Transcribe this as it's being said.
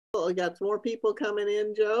we got more people coming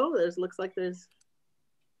in, Joe. Looks like there's,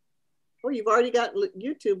 oh, you've already got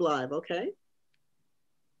YouTube live, okay.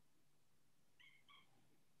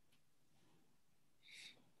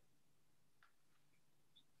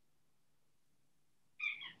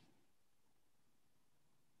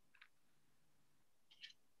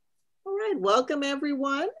 All right, welcome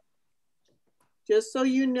everyone. Just so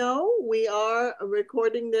you know, we are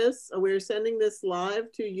recording this. We're sending this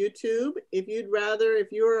live to YouTube. If you'd rather,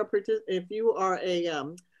 if you are a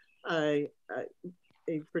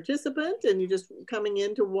participant and you're just coming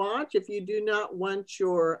in to watch, if you do not want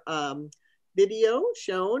your video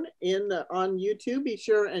shown on YouTube, be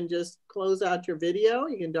sure and just close out your video.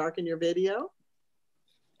 You can darken your video.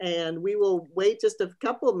 And we will wait just a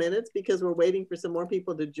couple of minutes because we're waiting for some more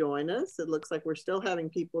people to join us. It looks like we're still having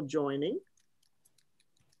people joining.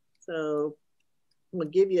 So we'll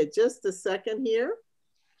give you just a second here.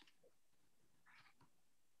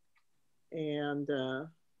 And so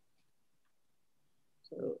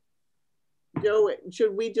Joe,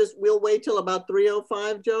 we'll wait till about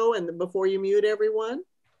 3:05, Joe, and before you mute everyone?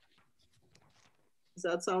 Does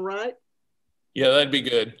that sound right? Yeah, that'd be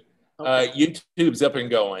good. Okay. YouTube's up and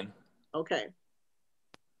going. Okay.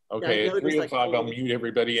 Okay, at 3:05, I'll mute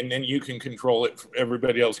everybody, and then you can control it.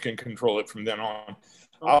 Everybody else can control it from then on.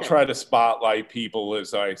 Okay. I'll try to spotlight people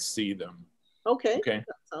as I see them. Okay, that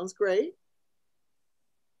sounds great.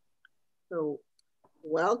 So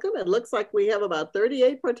welcome. It looks like we have about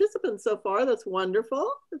 38 participants so far. That's wonderful.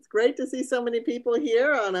 It's great to see so many people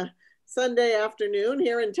here on a Sunday afternoon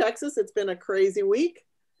here in Texas. It's been a crazy week.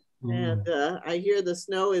 And I hear the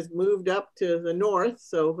snow is moved up to the north,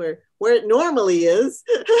 so where it normally is,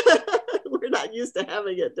 we're not used to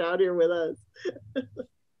having it down here with us.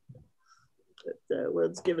 But, we'll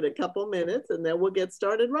just give it a couple minutes and then we'll get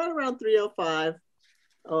started right around 3:05.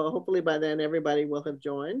 Hopefully by then everybody will have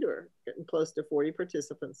joined. We're getting close to 40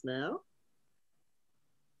 participants now.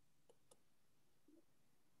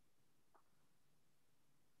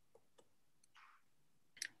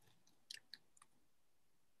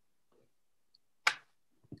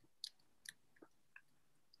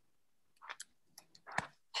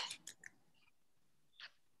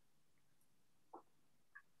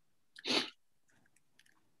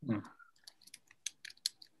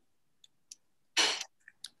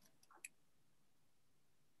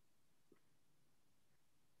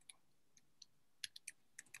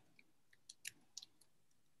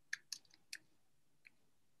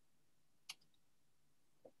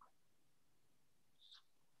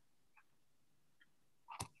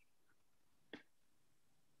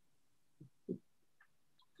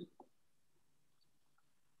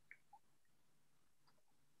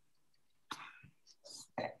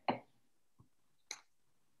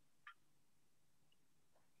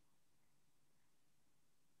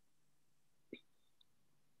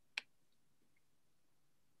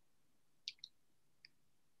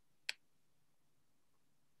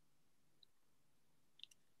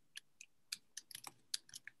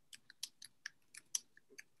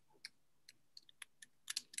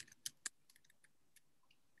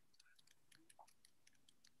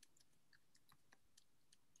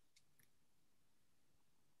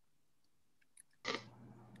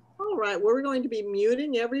 All right, we're going to be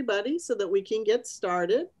muting everybody so that we can get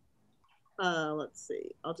started. Let's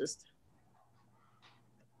see, I'm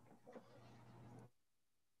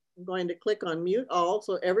going to click on mute all,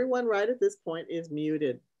 so everyone right at this point is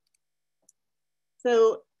muted.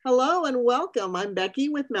 So hello and welcome. I'm Becky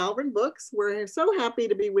with Malvern Books. We're so happy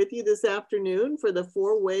to be with you this afternoon for the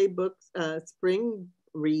 4-Way Books Spring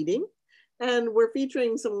Reading. And we're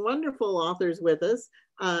featuring some wonderful authors with us.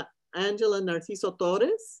 Angela Narciso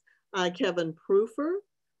Torres, Kevin Prufer,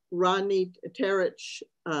 Rodney, Terich,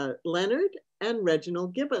 Leonard, and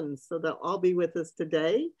Reginald Gibbons. So they'll all be with us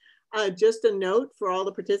today. Just a note for all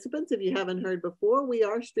the participants, if you haven't heard before, we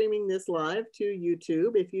are streaming this live to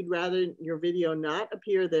YouTube. If you'd rather your video not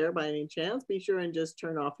appear there by any chance, be sure and just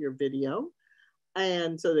turn off your video.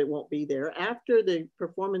 And so that it won't be there. After the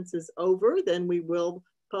performance is over, then we will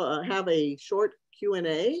have a short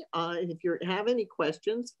Q&A. If you have any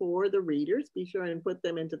questions for the readers, be sure and put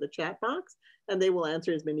them into the chat box and they will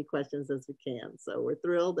answer as many questions as we can. So we're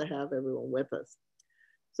thrilled to have everyone with us.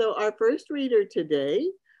 So our first reader today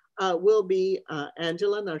will be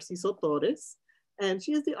Angela Narciso Torres, and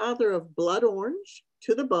she is the author of Blood Orange,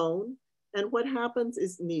 To the Bone, and What Happens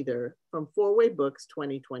Is Neither from 4-Way Books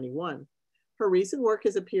 2021. Her recent work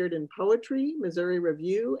has appeared in Poetry, Missouri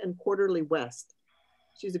Review, and Quarterly West.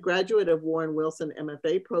 She's a graduate of Warren Wilson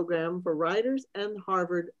MFA program for writers and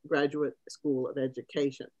Harvard Graduate School of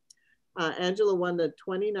Education. Angela won the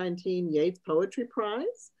 2019 Yates Poetry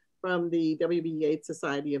Prize, from the W.B. Yeats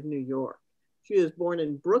Society of New York. She was born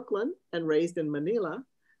in Brooklyn and raised in Manila,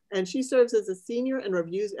 and she serves as a senior and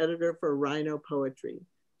reviews editor for Rhino Poetry.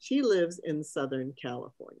 She lives in Southern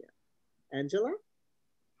California. Angela?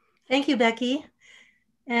 Thank you, Becky.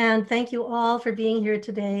 And thank you all for being here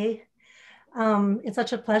today. It's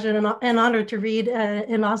such a pleasure and honor to read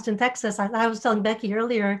in Austin, Texas. I was telling Becky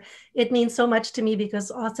earlier, it means so much to me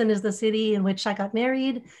because Austin is the city in which I got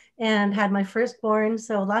married and had my firstborn,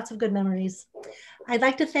 so lots of good memories. I'd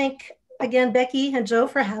like to thank, again, Becky and Joe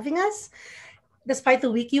for having us. Despite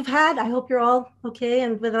the week you've had, I hope you're all okay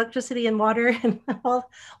and with electricity and water and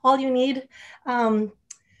all you need.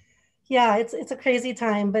 Yeah, it's a crazy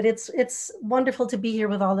time, but it's wonderful to be here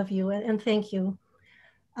with all of you, and thank you.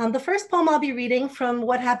 The first poem I'll be reading from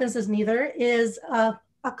What Happens Is Neither is a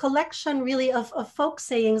collection really of folk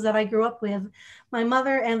sayings that I grew up with. My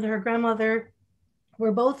mother and her grandmother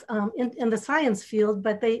were both in the science field,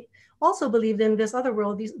 but they also believed in this other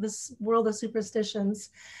world, this world of superstitions.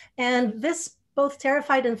 And this both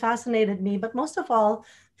terrified and fascinated me, but most of all,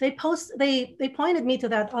 they pointed me to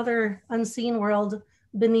that other unseen world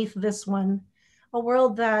beneath this one, a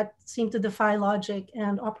world that seemed to defy logic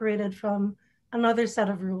and operated from another set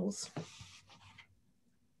of rules.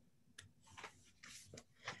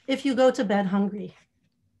 If you go to bed hungry.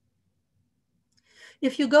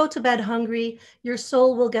 If you go to bed hungry, your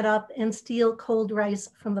soul will get up and steal cold rice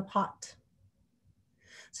from the pot.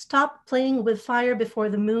 Stop playing with fire before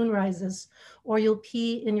the moon rises, or you'll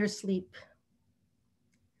pee in your sleep.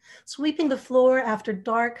 Sweeping the floor after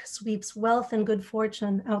dark sweeps wealth and good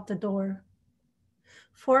fortune out the door.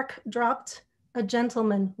 Fork dropped, a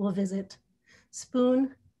gentleman will visit.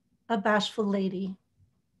 Spoon, a bashful lady.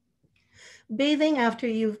 Bathing after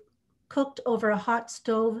you've cooked over a hot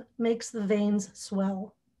stove makes the veins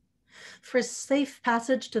swell. For safe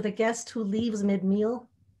passage to the guest who leaves mid-meal,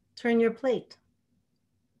 turn your plate.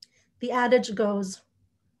 The adage goes,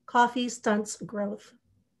 coffee stunts growth.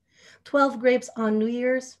 12 grapes on New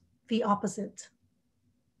Year's, the opposite.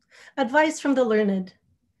 Advice from the learned,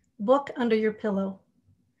 book under your pillow.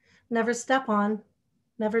 Never step on,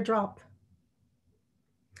 never drop.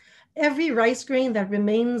 Every rice grain that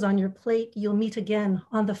remains on your plate, you'll meet again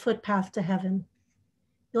on the footpath to heaven.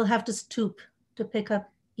 You'll have to stoop to pick up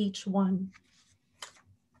each one.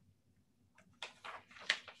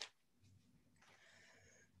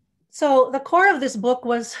 So the core of this book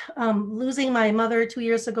was losing my mother 2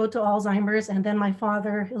 years ago to Alzheimer's, and then my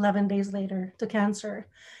father 11 days later to cancer.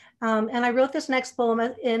 And I wrote this next poem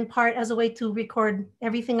in part as a way to record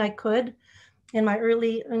everything I could in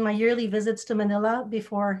my yearly visits to Manila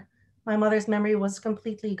before my mother's memory was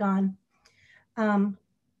completely gone.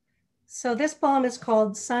 So this poem is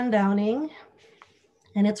called Sundowning,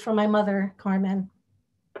 and it's from my mother, Carmen.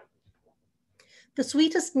 The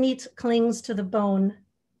sweetest meat clings to the bone,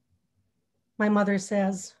 my mother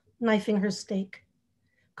says, knifing her steak.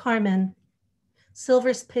 Carmen,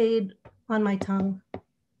 silver spade on my tongue.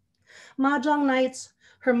 Mahjong nights,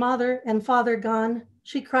 her mother and father gone,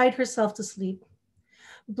 she cried herself to sleep.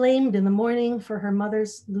 Blamed in the morning for her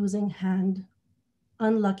mother's losing hand.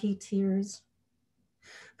 Unlucky tears.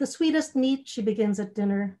 The sweetest meat she begins at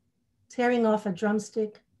dinner, tearing off a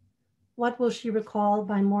drumstick. What will she recall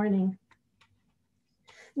by morning?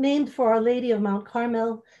 Named for Our Lady of Mount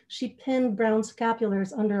Carmel, she pinned brown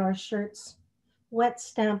scapulars under our shirts, wet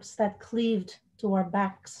stamps that cleaved to our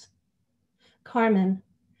backs. Carmen,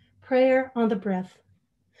 prayer on the breath.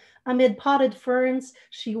 Amid potted ferns,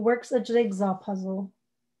 she works a jigsaw puzzle.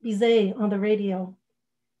 Bizet on the radio.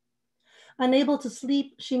 Unable to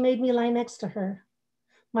sleep, she made me lie next to her.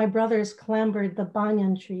 My brothers clambered the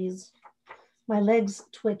banyan trees. My legs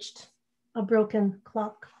twitched, a broken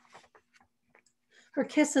clock. Her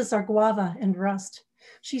kisses are guava and rust.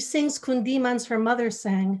 She sings kundimans her mother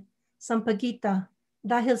sang, Sampaguita,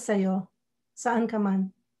 dahil sayo, saan ka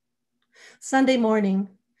man. Sunday morning,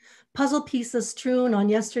 puzzle pieces strewn on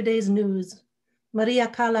yesterday's news. Maria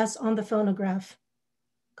Callas on the phonograph.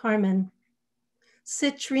 Carmen,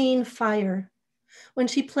 citrine fire. When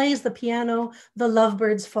she plays the piano, the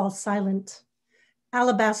lovebirds fall silent.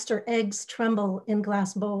 Alabaster eggs tremble in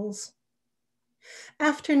glass bowls.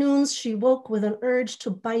 Afternoons, she woke with an urge to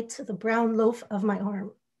bite the brown loaf of my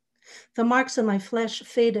arm. The marks on my flesh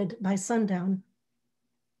faded by sundown.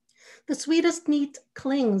 The sweetest meat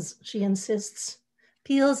clings, she insists,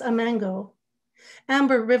 peels a mango.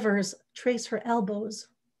 Amber rivers trace her elbows.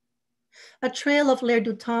 A trail of L'air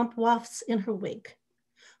du Temps wafts in her wake.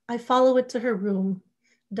 I follow it to her room,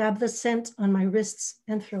 dab the scent on my wrists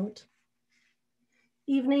and throat.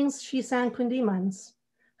 Evenings, she sang kundimans.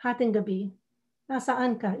 Hating gabi,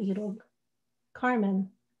 nasaan ka, Irog? Carmen,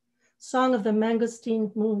 song of the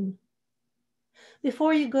mangosteen moon.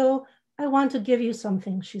 Before you go, I want to give you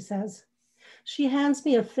something, she says. She hands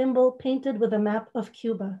me a thimble painted with a map of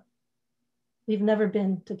Cuba. We've never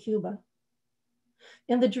been to Cuba.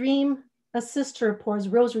 In the dream, a sister pours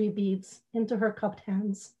rosary beads into her cupped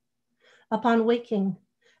hands. Upon waking,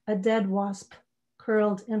 a dead wasp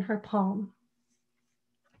curled in her palm.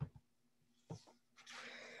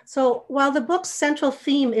 So while the book's central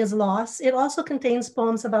theme is loss, it also contains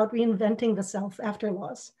poems about reinventing the self after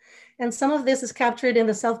loss. And some of this is captured in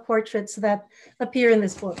the self-portraits that appear in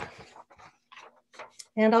this book.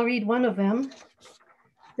 And I'll read one of them.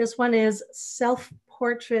 This one is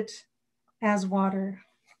Self-Portrait as Water.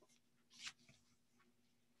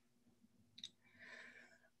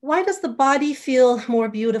 Why does the body feel more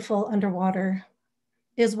beautiful underwater?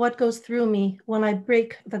 Is what goes through me when I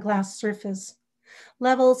break the glass surface.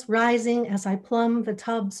 Levels rising as I plumb the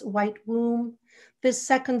tub's white womb, this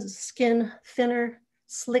second skin thinner,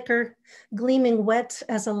 slicker, gleaming wet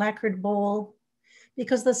as a lacquered bowl.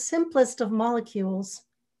 Because the simplest of molecules,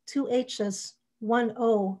 2 H's, 1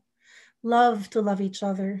 O, love to love each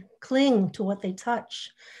other, cling to what they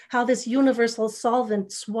touch, how this universal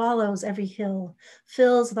solvent swallows every hill,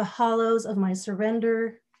 fills the hollows of my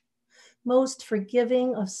surrender. Most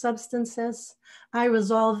forgiving of substances, I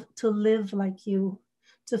resolve to live like you,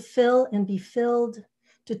 to fill and be filled,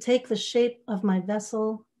 to take the shape of my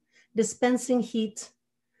vessel, dispensing heat,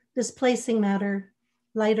 displacing matter,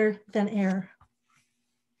 lighter than air.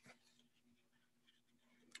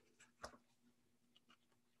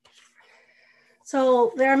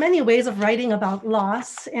 So there are many ways of writing about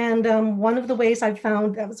loss. And one of the ways I've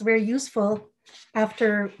found that was very useful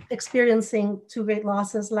after experiencing 2 great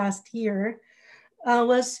losses last year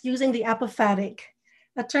was using the apophatic,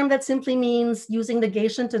 a term that simply means using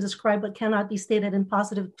negation to describe what cannot be stated in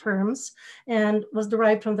positive terms, and was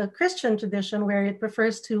derived from the Christian tradition where it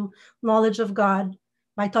refers to knowledge of God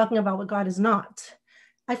by talking about what God is not.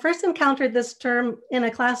 I first encountered this term in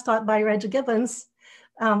a class taught by Gibbons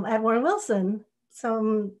at Warren Wilson.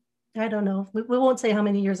 Some, I don't know, we won't say how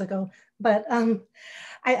many years ago, but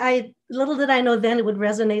I little did I know then it would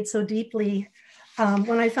resonate so deeply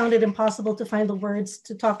when I found it impossible to find the words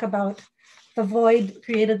to talk about the void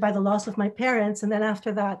created by the loss of my parents. And then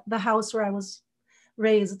after that, the house where I was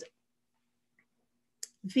raised,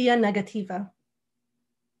 via negativa.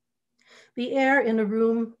 The air in a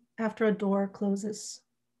room after a door closes.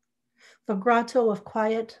 The grotto of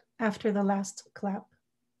quiet after the last clap.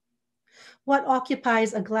 What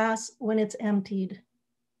occupies a glass when it's emptied?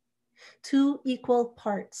 2 equal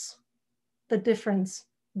parts, the difference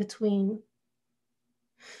between.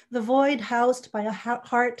 The void housed by a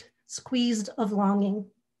heart squeezed of longing.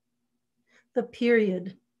 The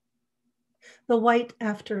period, the white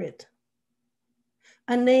after it.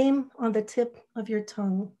 A name on the tip of your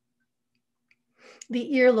tongue.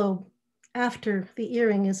 The earlobe after the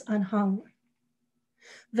earring is unhung.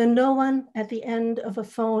 The no one at the end of a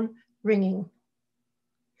phone ringing.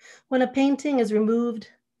 When a painting is removed,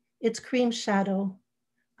 its cream shadow,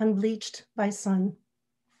 unbleached by sun.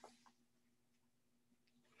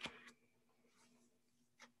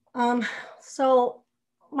 So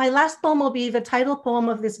my last poem will be the title poem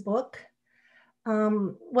of this book.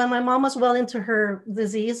 When my mom was well into her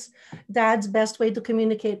disease, Dad's best way to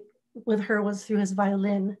communicate with her was through his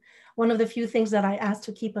violin, one of the few things that I asked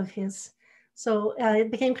to keep of his. So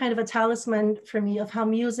it became kind of a talisman for me of how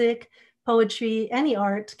music, poetry, any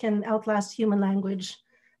art can outlast human language.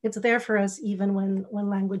 It's there for us even when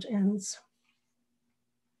language ends.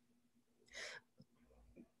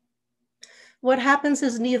 What happens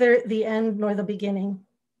is neither the end nor the beginning.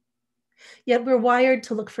 Yet we're wired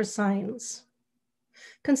to look for signs.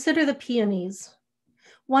 Consider the peonies.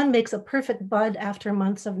 One makes a perfect bud after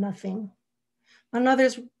months of nothing.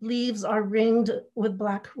 Another's leaves are ringed with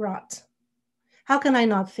black rot. How can I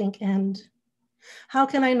not think end? How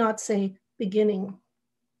can I not say beginning?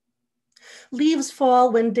 Leaves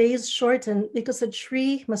fall when days shorten because a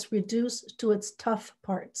tree must reduce to its tough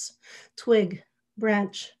parts, twig,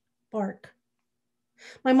 branch, bark.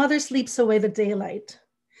 My mother sleeps away the daylight.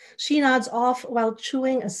 She nods off while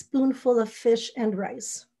chewing a spoonful of fish and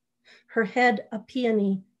rice. Her head a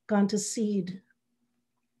peony gone to seed.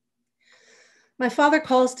 My father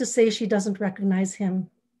calls to say she doesn't recognize him.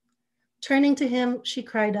 Turning to him, she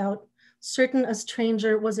cried out, certain a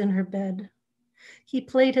stranger was in her bed. He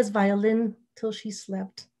played his violin till she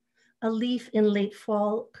slept, a leaf in late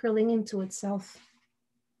fall curling into itself.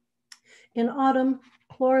 In autumn,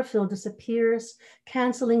 chlorophyll disappears,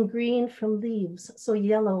 canceling green from leaves so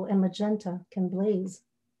yellow and magenta can blaze.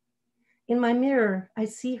 In my mirror, I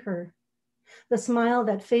see her. the smile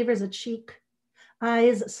that favors a cheek,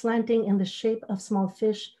 eyes slanting in the shape of small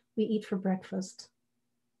fish we eat for breakfast.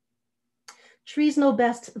 Trees know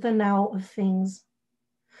best the now of things.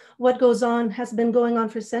 What goes on has been going on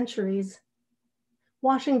for centuries.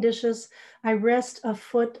 Washing dishes, I rest a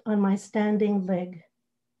foot on my standing leg.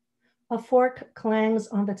 A fork clangs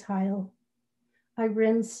on the tile. I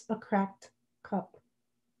rinse a cracked cup.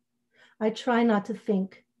 I try not to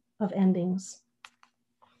think of endings.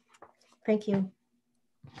 Thank you.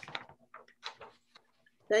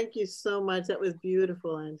 Thank you so much. That was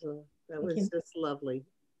beautiful, Angela. That was just lovely.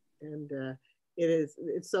 And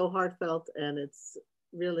it's so heartfelt, and it's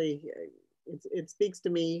really, it speaks to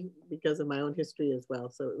me because of my own history as well.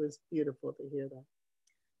 So it was beautiful to hear that.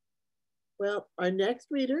 Well, our next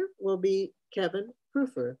reader will be Kevin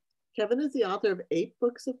Prufer. Kevin is the author of 8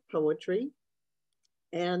 books of poetry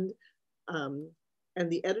and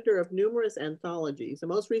the editor of numerous anthologies, the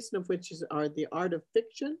most recent of which are The Art of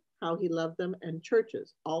Fiction, How He Loved Them, and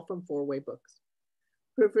Churches, all from 4-Way Books.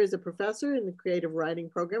 Prufer is a professor in the creative writing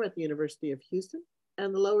program at the University of Houston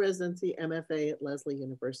and the low residency MFA at Lesley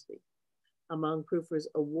University. Among Prufer's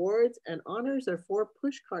awards and honors are 4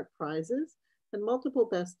 Pushcart Prizes and multiple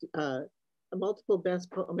Best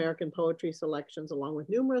American Poetry selections, along with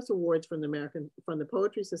numerous awards from the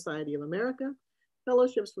Poetry Society of America,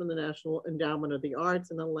 fellowships from the National Endowment of the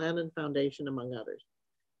Arts, and the Lannan Foundation, among others.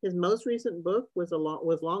 His most recent book was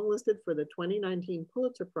longlisted for the 2019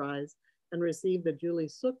 Pulitzer Prize and received the Julie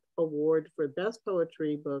Sook Award for Best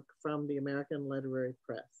Poetry Book from the American Literary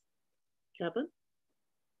Press. Kevin?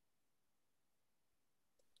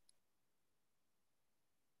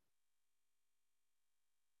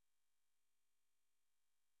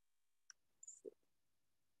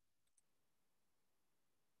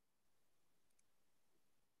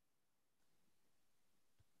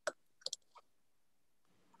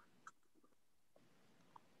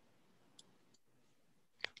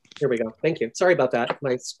 Here we go. Thank you. Sorry about that.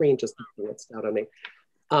 My screen just blitzed out on me.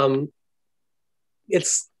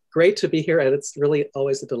 It's great to be here, and it's really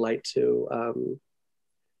always a delight to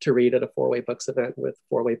read at a 4-Way Books event with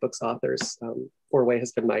 4-Way Books authors. 4-Way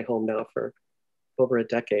has been my home now for over a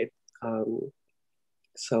decade.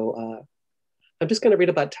 So I'm just going to read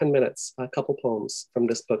about 10 minutes, a couple poems from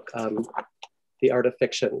this book, The Art of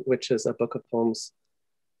Fiction, which is a book of poems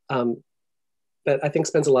that I think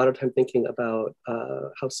spends a lot of time thinking about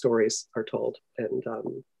how stories are told and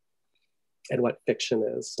what fiction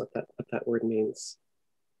is, what that word means.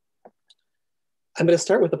 I'm going to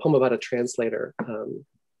start with a poem about a translator.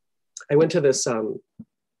 I went to this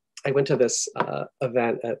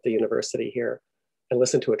event at the university here and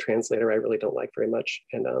listened to a translator I really don't like very much,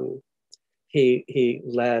 and he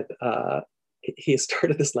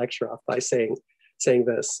started this lecture off by saying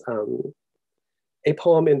this: a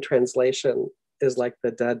poem in translation is like the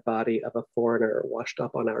dead body of a foreigner washed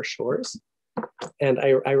up on our shores. And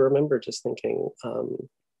I remember just thinking,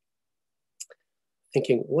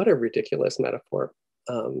 what a ridiculous metaphor.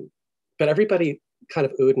 But everybody kind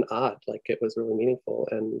of oohed and ahed, like it was really meaningful.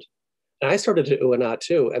 And I started to ooh and ah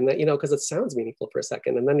too. And that, because it sounds meaningful for a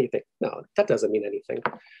second. And then you think, no, that doesn't mean anything.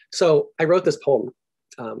 So I wrote this poem.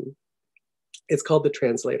 It's called The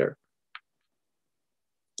Translator.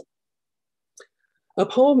 A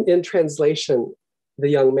poem in translation, the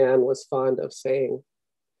young man was fond of saying,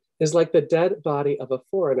 is like the dead body of a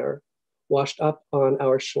foreigner washed up on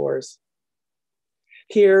our shores.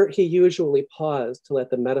 Here, he usually paused to let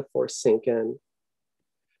the metaphor sink in.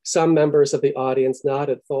 Some members of the audience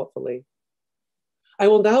nodded thoughtfully. I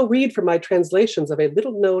will now read from my translations of a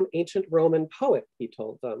little-known ancient Roman poet, he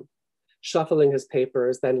told them, shuffling his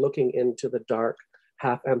papers, then looking into the dark,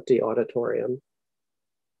 half-empty auditorium.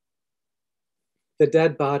 The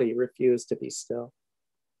dead body refused to be still.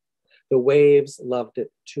 The waves loved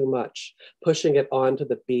it too much, pushing it onto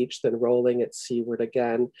the beach, then rolling it seaward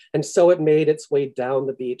again. And so it made its way down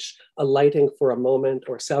the beach, alighting for a moment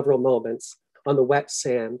or several moments on the wet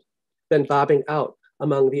sand, then bobbing out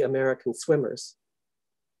among the American swimmers.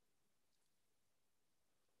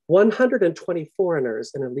 120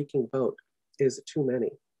 foreigners in a leaking boat is too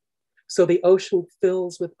many. So the ocean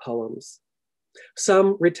fills with poems.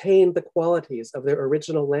 Some retain the qualities of their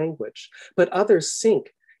original language, but others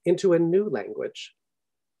sink into a new language.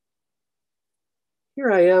 Here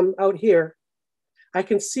I am out here. I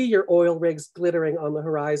can see your oil rigs glittering on the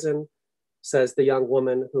horizon, says the young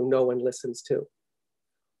woman whom no one listens to.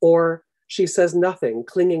 Or she says nothing,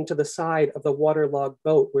 clinging to the side of the waterlogged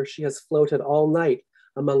boat where she has floated all night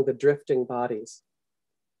among the drifting bodies.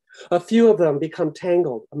 A few of them become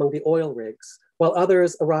tangled among the oil rigs, while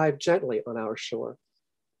others arrive gently on our shore.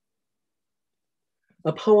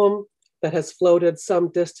 A poem that has floated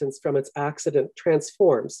some distance from its accident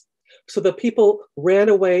transforms. So the people ran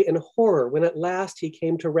away in horror when at last he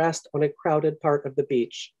came to rest on a crowded part of the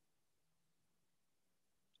beach.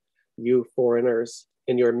 You foreigners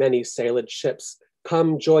in your many sailed ships,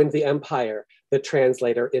 come join the empire, the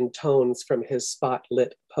translator intones from his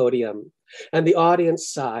spot-lit podium, and the audience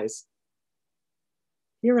sighs.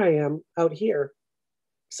 Here I am, out here,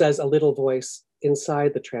 says a little voice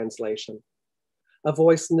inside the translation, a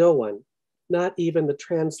voice no one, not even the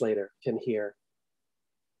translator, can hear.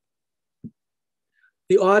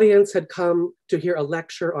 The audience had come to hear a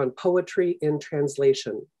lecture on poetry in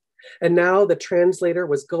translation, and now the translator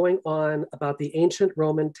was going on about the ancient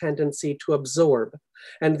Roman tendency to absorb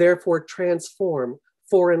and therefore transform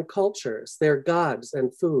foreign cultures, their gods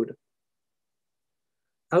and food.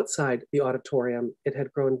 Outside the auditorium, it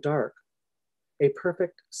had grown dark, a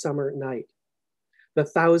perfect summer night. The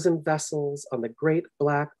 1,000 vessels on the great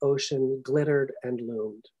black ocean glittered and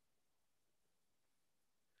loomed.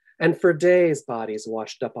 And for days, bodies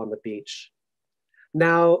washed up on the beach.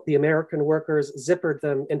 Now the American workers zippered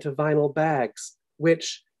them into vinyl bags,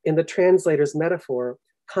 which, in the translator's metaphor,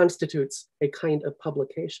 constitutes a kind of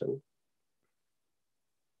publication.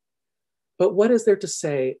 But what is there to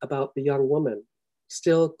say about the young woman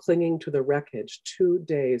still clinging to the wreckage 2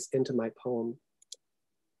 days into my poem?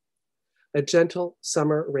 A gentle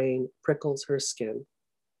summer rain prickles her skin.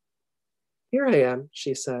 Here I am,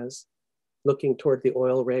 she says, looking toward the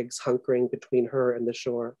oil rigs hunkering between her and the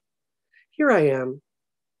shore. Here I am.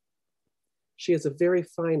 She is a very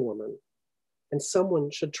fine woman, and someone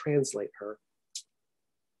should translate her.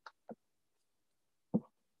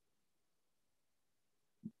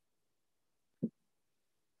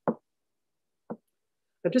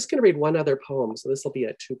 I'm just going to read one other poem, so this will be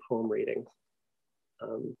a 2-poem reading.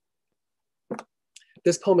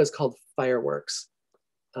 This poem is called Fireworks.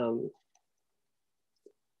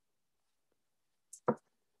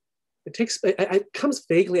 It comes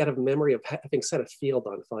vaguely out of memory of having set a field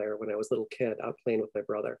on fire when I was a little kid out playing with my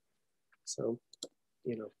brother. So,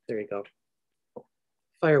 you know, there you go.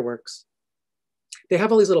 Fireworks. They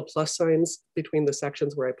have all these little plus signs between the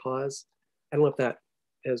sections where I pause. I don't know if that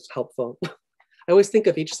is helpful. I always think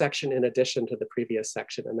of each section in addition to the previous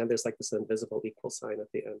section, and then there's like this invisible equal sign at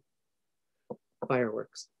the end.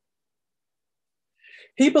 Fireworks.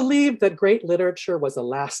 He believed that great literature was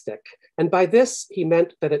elastic, and by this he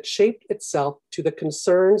meant that it shaped itself to the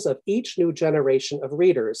concerns of each new generation of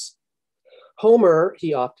readers. Homer,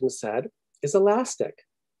 he often said, is elastic.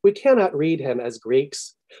 We cannot read him as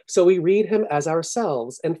Greeks, so we read him as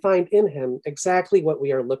ourselves and find in him exactly what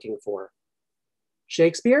we are looking for.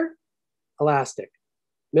 Shakespeare, elastic.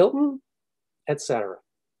 Milton, etc.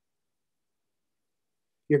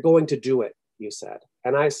 You're going to do it, you said.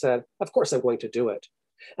 And I said, of course I'm going to do it.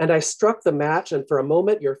 And I struck the match, and for a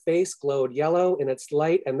moment your face glowed yellow in its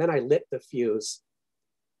light, and then I lit the fuse.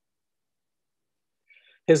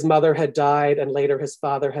 His mother had died, and later his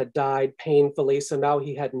father had died painfully, so now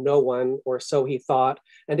he had no one, or so he thought,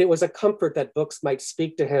 and it was a comfort that books might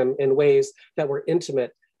speak to him in ways that were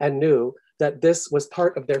intimate and new, that this was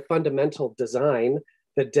part of their fundamental design,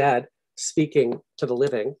 the dead speaking to the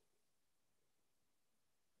living.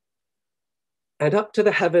 And up to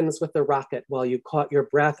the heavens with the rocket while you caught your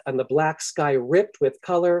breath, and the black sky ripped with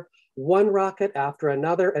color, one rocket after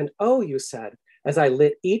another, and oh, you said, as I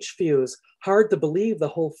lit each fuse, hard to believe the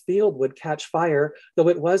whole field would catch fire, though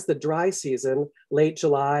it was the dry season, late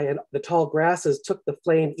July, and the tall grasses took the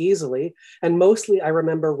flame easily, and mostly I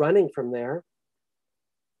remember running from there.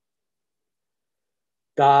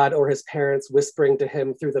 God or his parents whispering to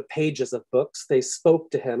him through the pages of books. They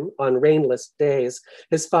spoke to him on rainless days,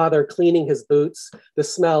 his father cleaning his boots, the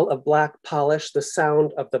smell of black polish, the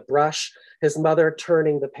sound of the brush, his mother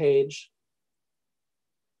turning the page.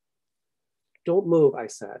 Don't move, I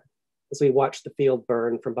said, as we watched the field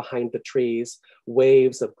burn from behind the trees,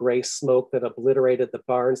 waves of gray smoke that obliterated the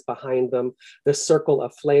barns behind them, the circle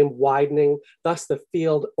of flame widening, thus the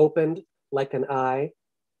field opened like an eye.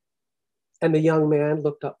 And the young man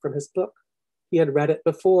looked up from his book. He had read it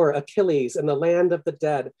before, Achilles in the land of the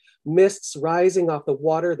dead, mists rising off the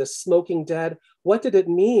water, the smoking dead. What did it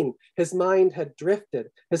mean? His mind had drifted,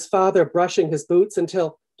 his father brushing his boots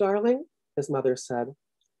until, darling, his mother said,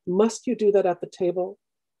 must you do that at the table?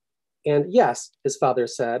 And yes, his father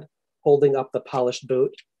said, holding up the polished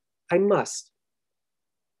boot, I must.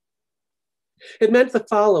 It meant the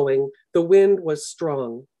following: the wind was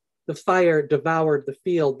strong. The fire devoured the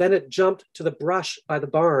field. Then it jumped to the brush by the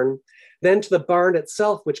barn, then to the barn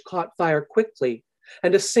itself, which caught fire quickly.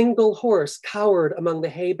 And a single horse cowered among the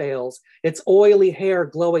hay bales, its oily hair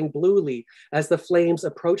glowing bluely as the flames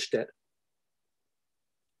approached it.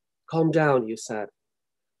 Calm down, you said.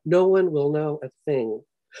 No one will know a thing.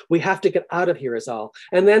 We have to get out of here is all.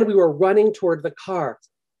 And then we were running toward the car.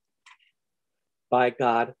 By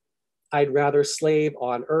God, I'd rather slave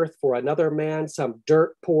on earth for another man, some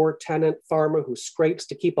dirt poor tenant farmer who scrapes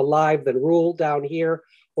to keep alive than rule down here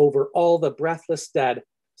over all the breathless dead,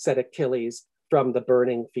 said Achilles from the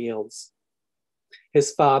burning fields.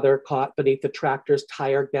 His father, caught beneath the tractor's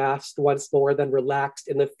tire, gasped once more, then relaxed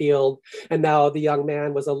in the field. And now the young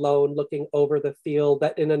man was alone, looking over the field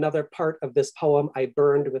that in another part of this poem I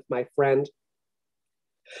burned with my friend.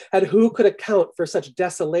 And who could account for such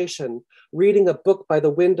desolation, reading a book by the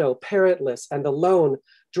window, parentless and alone,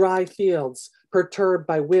 dry fields, perturbed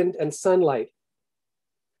by wind and sunlight?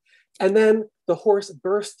 And then the horse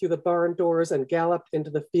burst through the barn doors and galloped into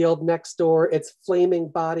the field next door, its flaming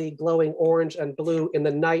body glowing orange and blue in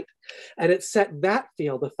the night. And it set that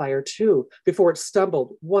field afire too, before it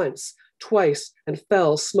stumbled once, twice, and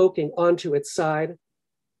fell smoking onto its side.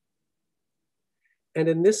 And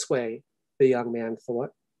in this way, the young man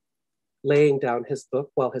thought, laying down his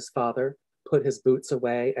book while his father put his boots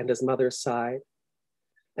away and his mother sighed.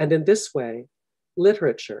 And in this way,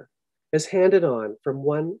 literature is handed on from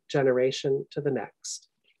one generation to the next.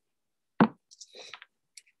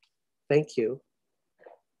 Thank you.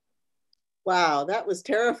 Wow, that was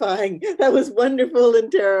terrifying. That was wonderful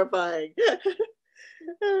and terrifying.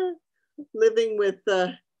 Living with,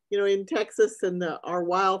 in Texas and our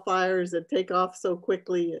wildfires that take off so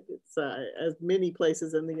quickly, it's as many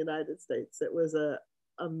places in the United States. It was an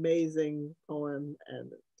amazing poem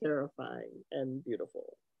and terrifying and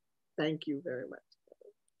beautiful. Thank you very much.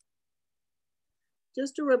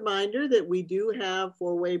 Just a reminder that we do have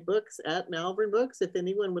four-way books at Malvern Books. If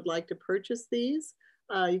anyone would like to purchase these,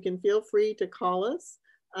 you can feel free to call us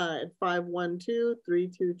at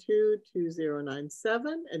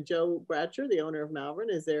 512-322-2097. And Joe Bratcher, the owner of Malvern,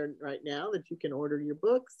 is there right now that you can order your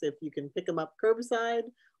books. If you can pick them up curbside,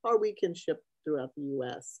 or we can ship throughout the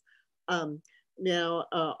US.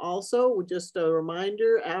 Also, just a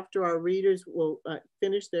reminder, after our readers will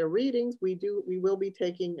finish their readings, we will be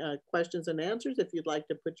taking questions and answers. If you'd like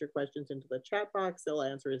to put your questions into the chat box, they'll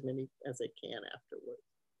answer as many as they can afterwards.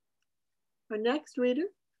 Our next reader,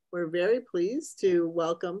 we're very pleased to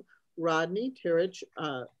welcome Rodney Terich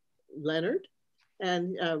Leonard.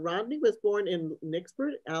 And Rodney was born in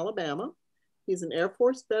Nicksburg, Alabama. He's an Air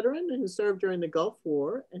Force veteran who served during the Gulf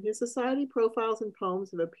War, and his society profiles and poems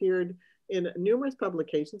have appeared in numerous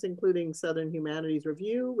publications, including Southern Humanities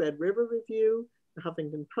Review, Red River Review, the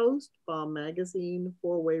Huffington Post, Bomb Magazine,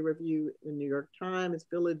 Four-Way Review, the New York Times,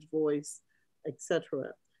 Village Voice,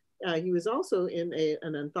 etc. He was also in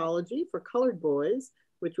an anthology for colored boys,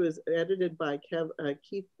 which was edited by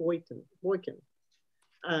Keith Boykin.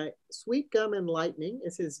 Sweetgum and Lightning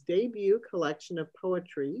is his debut collection of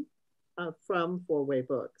poetry from Four-Way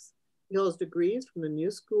Books. He holds degrees from the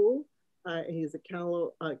New School. He's a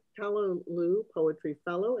Callaloo Poetry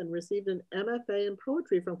Fellow and received an MFA in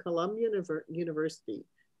Poetry from Columbia University.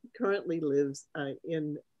 He currently lives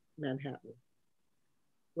in Manhattan.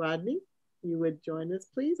 Rodney, you would join us,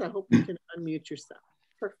 please. I hope you can unmute yourself.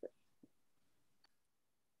 Perfect.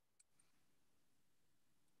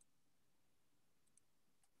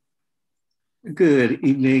 Good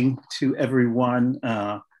evening to everyone.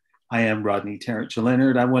 I am Rodney Terich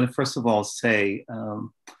Leonard. I want to first of all say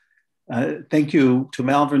thank you to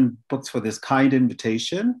Malvern Books for this kind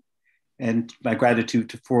invitation, and my gratitude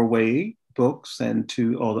to Four-Way Books and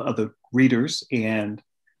to all the other readers and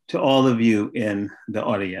to all of you in the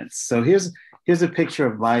audience. So here's a picture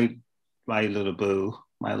of my little boo,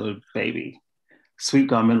 my little baby,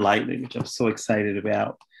 Sweetgum and Lightning, which I'm so excited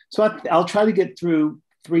about. So I'll try to get through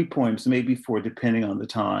 3 poems, maybe 4, depending on the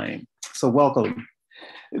time. So welcome.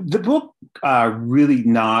 The book really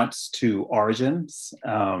nods to origins.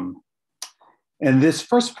 And this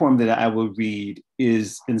first poem that I will read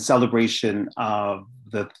is in celebration of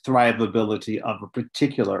the thrivability of a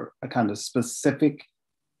particular, a kind of specific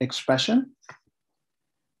expression.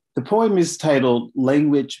 The poem is titled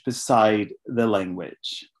Language Beside the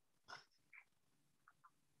Language.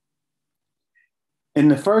 In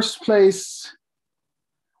the first place,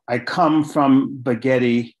 I come from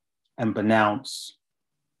spaghetti and benounce,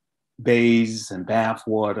 bays and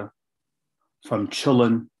bathwater, from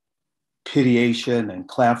chillin', Pitiation and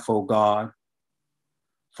Clafo God,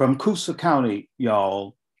 from Coosa County,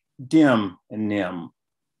 y'all, dim and nim,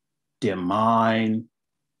 dim mine,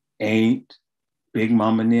 ain't, Big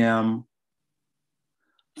Mama Nim,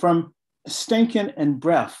 from stinking and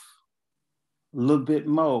breath, a little bit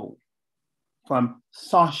mo, from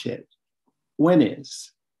Sawshit,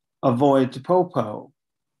 Winnies, avoid the popo,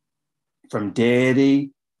 from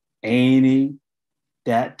daddy, Annie,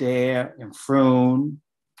 that there, and Froon,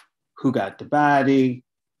 who got the body,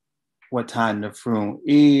 what time the Froon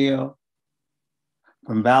ill,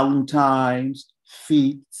 from Valentine's,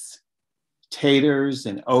 feets, taters,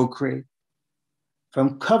 and okra,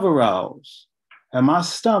 from coveralls, and my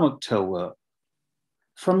stomach toe up,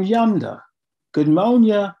 from yonder, good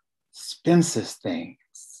monia, Spencer's things,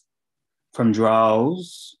 from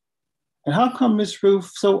draws, and how come Miss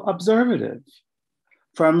Ruth so observative?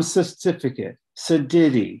 From certificate,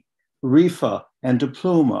 sedity, reefer, and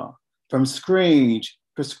diploma, from screech,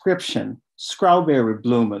 prescription, strawberry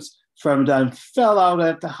bloomers, from done fell out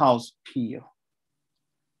at the house peel.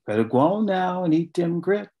 Better go on now and eat them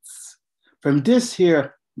grits. From this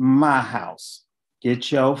here, my house,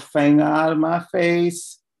 get your finger out of my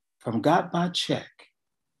face. From got my check,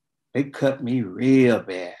 they cut me real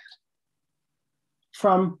bad.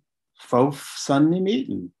 From fourth Sunday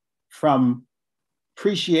meeting, from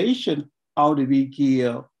appreciation ought to be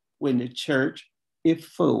given when the church is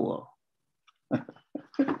full.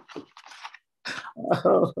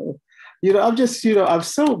 I'm just, I'm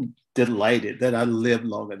so delighted that I lived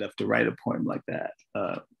long enough to write a poem like that.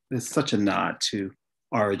 It's such a nod to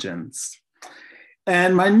origins.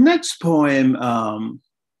 And my next poem,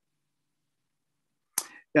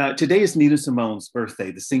 today is Nina Simone's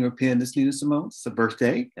birthday. The singer pianist Nina Simone's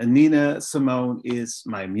birthday. And Nina Simone is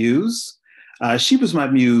my muse. She was my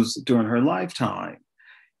muse during her lifetime.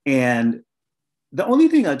 And the only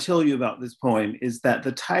thing I tell you about this poem is that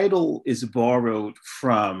the title is borrowed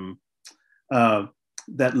from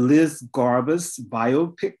that Liz Garbus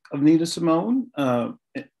biopic of Nina Simone.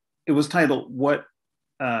 It was titled What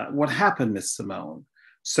Happened, Miss Simone?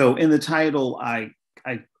 So in the title, I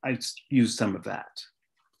used some of that.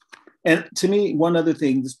 And to me, one other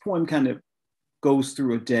thing, this poem kind of goes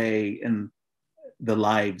through a day in the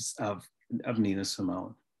lives of Nina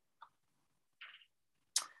Simone.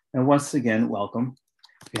 And once again, welcome.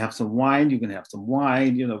 If you have some wine, you can have some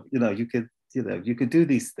wine. You could do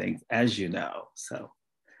these things, as you know. So,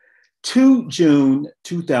 2 June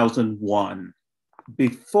 2001,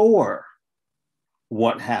 before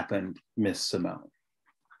What Happened, Miss Simone.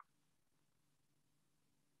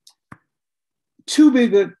 Too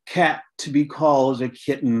big a cat to be called a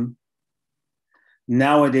kitten.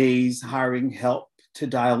 Nowadays, hiring help to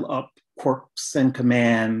dial up quirks and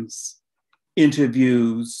commands,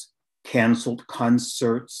 interviews, canceled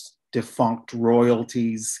concerts, defunct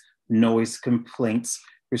royalties, noise complaints,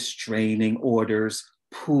 restraining orders,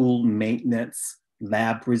 pool maintenance,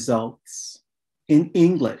 lab results, in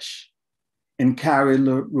English, in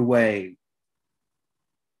Carrie-Rouet.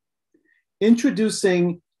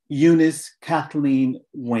 Introducing Eunice Kathleen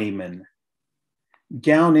Wayman,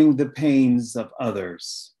 gowning the pains of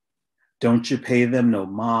others. Don't you pay them no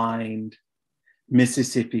mind?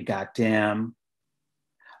 Mississippi, goddamn.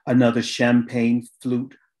 Another champagne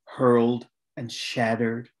flute hurled and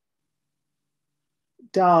shattered.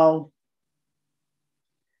 Doll,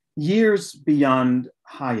 years beyond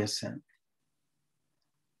Hyacinth.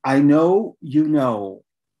 I know you know,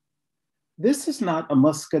 this is not a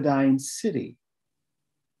Muscadine city.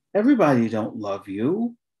 Everybody don't love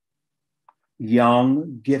you.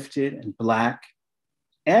 Young, gifted, and Black,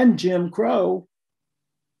 and Jim Crow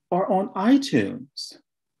are on iTunes.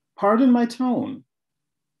 Pardon my tone.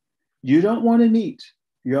 You don't want to meet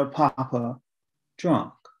your papa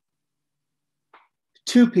drunk.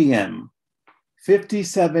 2 p.m.,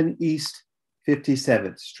 57 East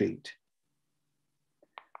 57th Street.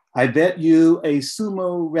 I bet you a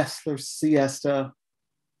sumo wrestler siesta.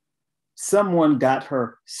 Someone got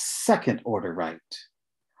her second order right.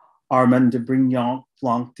 Armand de Brignon,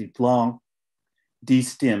 Blanc de Blanc,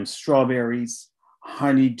 de-stem strawberries,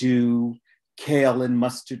 honeydew, kale and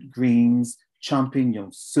mustard greens,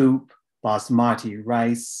 champignon soup, basmati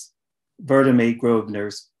rice, Verdemay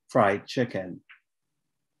Grosvenor's fried chicken.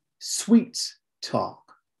 Sweet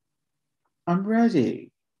talk. I'm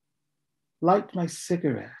ready. Light my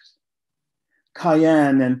cigarette.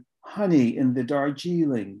 Cayenne and honey in the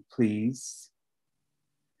Darjeeling, please.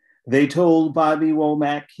 They told Bobby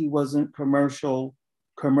Womack he wasn't commercial.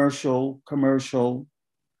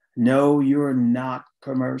 No, you're not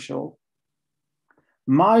commercial.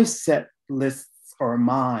 My set lists are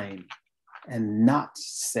mine and not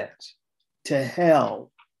set. To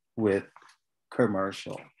hell with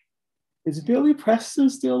commercial. Is Billy Preston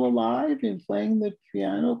still alive and playing the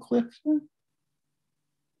piano, Clifton?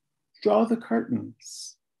 Draw the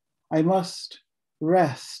curtains. I must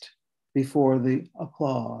rest before the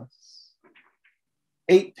applause.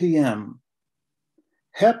 8 p.m.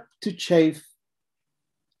 Hep to chafe.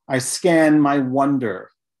 I scan my wonder.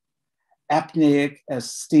 apneic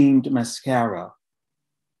as steamed mascara.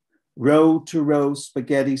 Row to row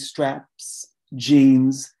spaghetti straps,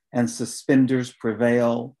 jeans, and suspenders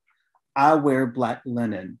prevail. I wear black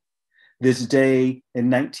linen. This day in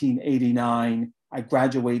 1989, I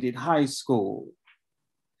graduated high school.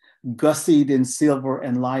 Gussied in silver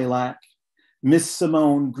and lilac, Miss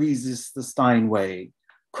Simone greases the Steinway.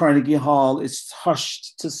 Carnegie Hall is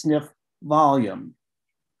hushed to sniff volume.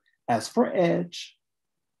 As for edge,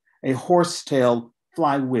 a horsetail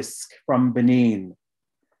fly whisk from Benin.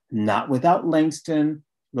 Not without Langston,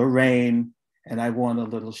 Lorraine, and I want a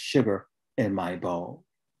little sugar in my bowl.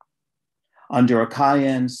 Under a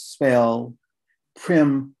cayenne spell,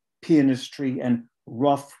 prim pianistry and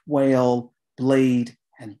rough whale, blade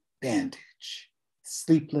and bandage,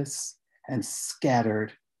 sleepless and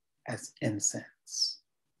scattered as incense.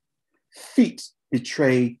 Feet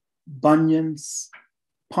betray bunions,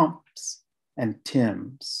 pumps, and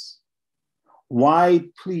Timbs.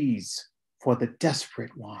 Wide pleas for the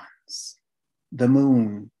desperate ones. The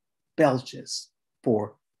moon belches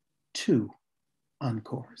for 2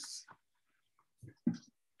 encores.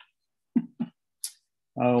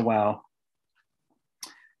 Oh, wow.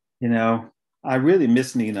 You know, I really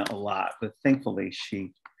miss Nina a lot, but thankfully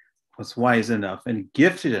she was wise enough and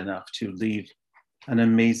gifted enough to leave an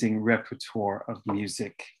amazing repertoire of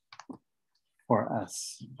music for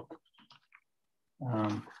us.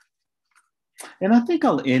 And I think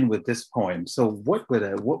I'll end with this poem. So what would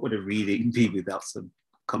a reading be without some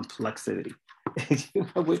complexity?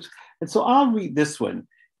 And so I'll read this one.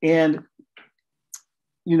 And,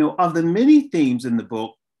 you know, of the many themes in the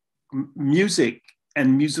book, music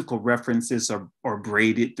and musical references are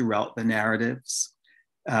braided throughout the narratives.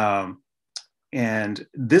 And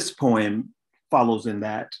this poem follows in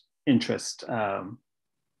that interest.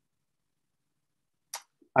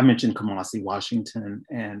 I mentioned Kamasi Washington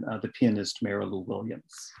and the pianist Mary Lou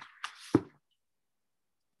Williams.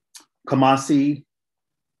 Kamasi,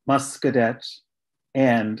 Muscadet,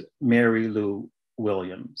 and Mary Lou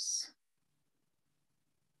Williams.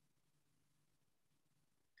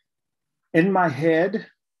 In my head,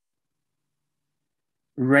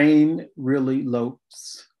 rain really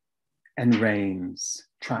lopes and rains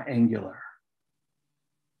triangular.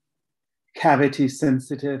 Cavity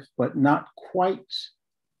sensitive, but not quite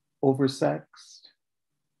oversexed.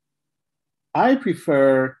 I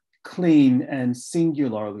prefer clean and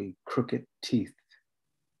singularly crooked teeth.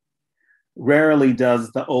 Rarely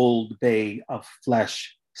does the old bay of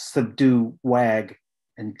flesh subdue wag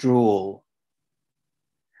and drool.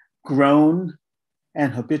 Grown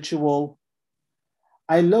and habitual,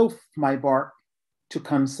 I loaf my bark to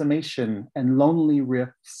consummation and lonely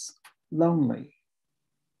riffs, lonely.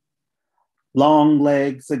 Long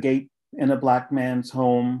legs agape in a black man's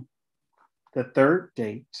home, the third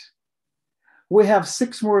date. We have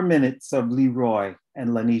 6 more minutes of Leroy and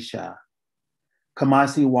Lanisha,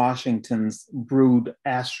 Kamasi Washington's brood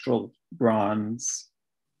astral bronze.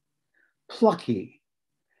 Plucky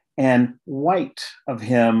and white of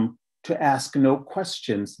him to ask no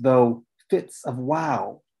questions, though fits of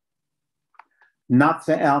wow. Not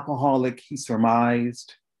the alcoholic he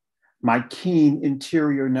surmised, my keen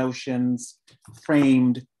interior notions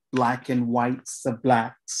framed black and whites of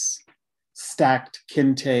blacks, stacked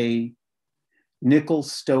kente,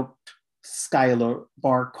 nickel-stoked Skylar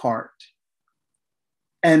bar cart,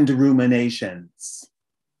 and ruminations.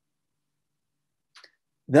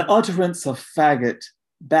 The utterance of faggot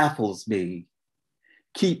baffles me,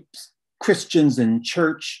 keeps Christians in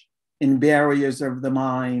church in barriers of the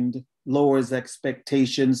mind, lowers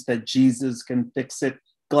expectations that Jesus can fix it,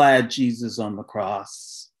 glad Jesus on the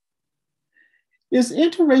cross. Is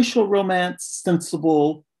interracial romance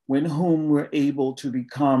sensible when whom we're able to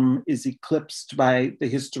become is eclipsed by the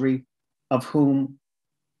history of whom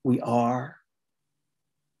we are?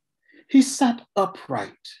 He sat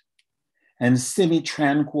upright and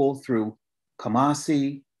semi-tranquil through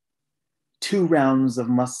Kamasi, 2 rounds of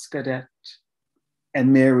Muscadet,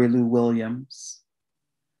 and Mary Lou Williams.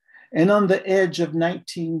 And on the edge of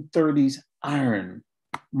 1930s iron,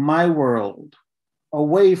 my world,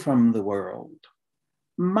 away from the world,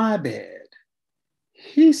 my bed,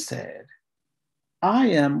 he said, I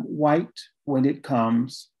am white when it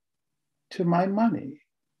comes to my money.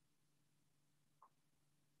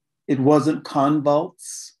 It wasn't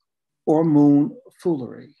convulse or moon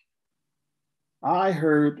foolery. I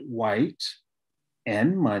heard white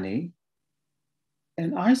and money,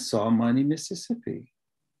 and I saw Money, Mississippi.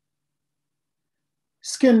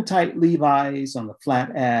 Skin-tight Levi's on the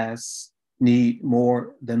flat ass need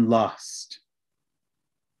more than lust.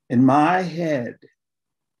 In my head,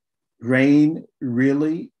 rain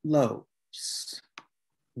really lopes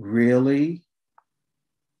really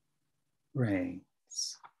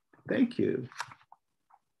reigns. Thank you.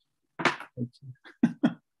 Thank you.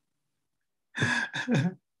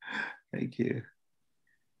 Thank you.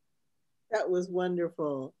 That was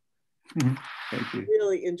wonderful. Thank you.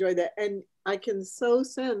 Really enjoyed that. And I can so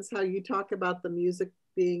sense how you talk about the music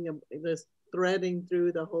being this threading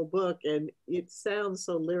through the whole book. And it sounds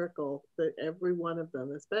so lyrical that every one of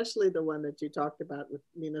them, especially the one that you talked about with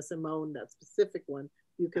Nina Simone, that specific one,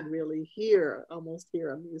 you could really hear, almost hear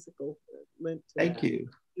a musical link to Thank that. you.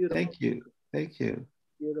 Beautiful. Thank you. Thank you.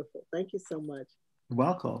 Beautiful. Thank you so much. You're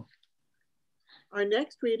welcome. Our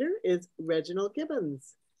next reader is Reginald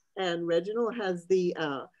Gibbons. And Reginald has the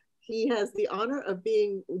honor of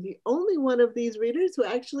being the only one of these readers who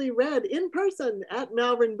actually read in person at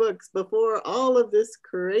Malvern Books before all of this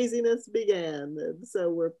craziness began. And so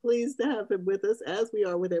we're pleased to have him with us, as we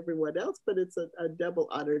are with everyone else, but it's a double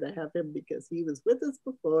honor to have him because he was with us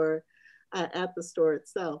before at the store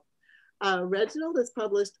itself. Reginald has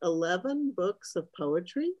published 11 books of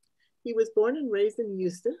poetry. He was born and raised in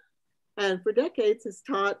Houston, and for decades has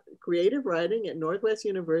taught creative writing at Northwest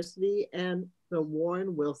University and the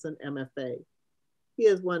Warren Wilson MFA. He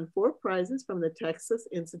has won 4 prizes from the Texas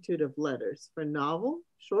Institute of Letters for novel,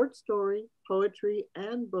 short story, poetry,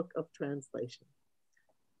 and book of translation.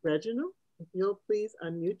 Reginald, if you'll please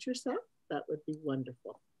unmute yourself, that would be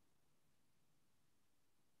wonderful.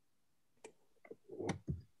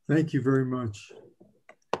 Thank you very much.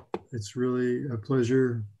 It's really a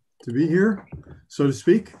pleasure to be here, so to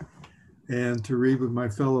speak, and to read with my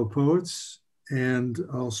fellow poets. And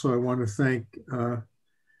also I want to thank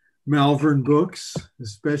Malvern Books,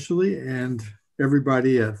 especially, and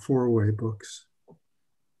everybody at Four Way Books.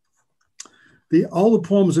 All the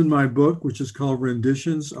poems in my book, which is called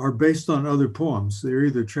Renditions, are based on other poems. They're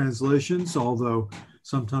either translations, although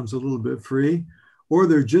sometimes a little bit free, or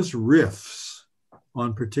they're just riffs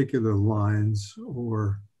on particular lines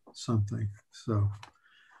or something. So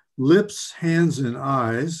Lips, Hands, and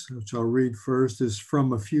Eyes, which I'll read first, is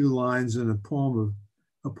from a few lines in a poem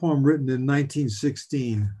written in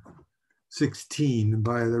 1916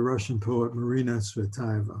 by the Russian poet Marina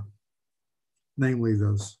Tsvetaeva, namely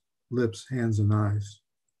those lips, hands, and eyes.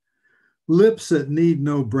 Lips that need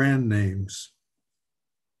no brand names.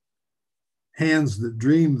 Hands that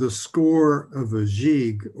dream the score of a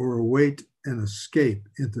jig or await an escape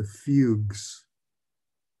into fugues.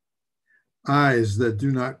 Eyes that do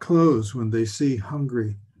not close when they see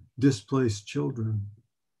hungry, displaced children,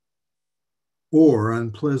 or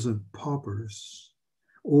unpleasant paupers,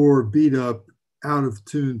 or beat up, out of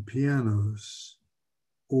tune pianos,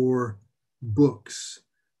 or books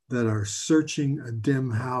that are searching a dim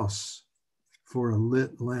house for a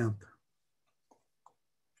lit lamp.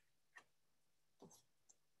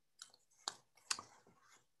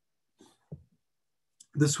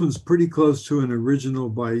 This one's pretty close to an original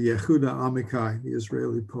by Yehuda Amichai, the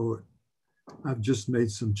Israeli poet. I've just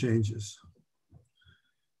made some changes.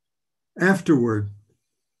 Afterward,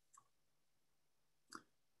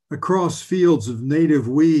 across fields of native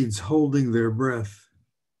weeds holding their breath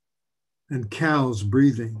and cows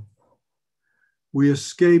breathing, we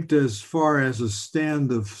escaped as far as a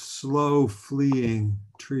stand of slow fleeing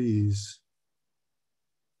trees.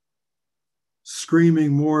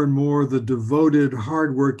 Screaming more and more, the devoted,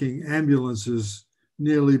 hardworking ambulances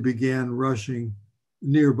began rushing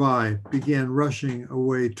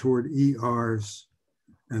away toward ERs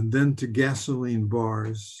and then to gasoline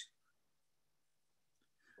bars.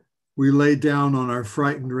 We lay down on our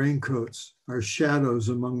frightened raincoats. Our shadows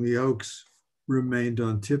among the oaks remained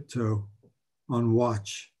on tiptoe, on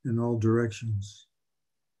watch in all directions.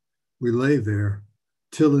 We lay there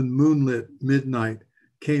till in moonlit midnight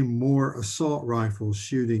came more assault rifles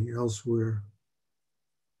shooting elsewhere.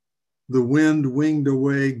 The wind winged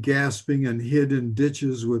away, gasping, and hid in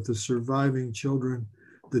ditches with the surviving children.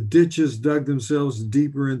 The ditches dug themselves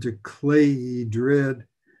deeper into clayey dread,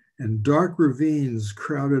 and dark ravines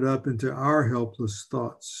crowded up into our helpless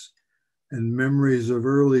thoughts, and memories of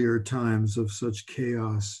earlier times of such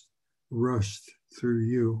chaos rushed through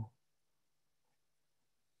you.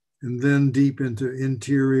 And then deep into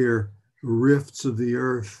interior rifts of the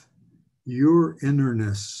earth, your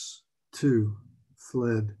innerness too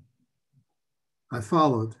fled. I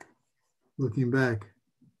followed, looking back.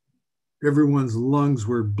 Everyone's lungs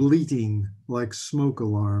were bleating like smoke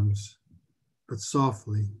alarms, but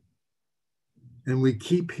softly. And we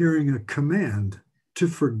keep hearing a command to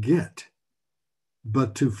forget,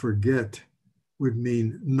 but to forget would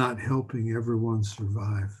mean not helping everyone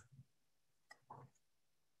survive.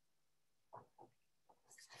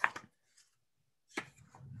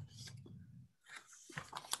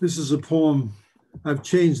 This is a poem. I've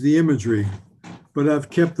changed the imagery, but I've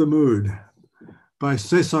kept the mood, by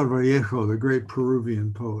Cesar Vallejo, the great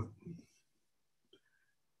Peruvian poet.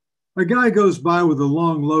 A guy goes by with a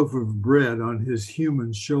long loaf of bread on his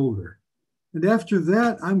human shoulder. And after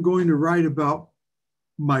that, I'm going to write about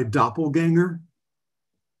my doppelganger.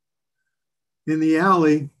 In the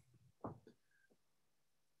alley,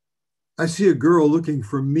 I see a girl looking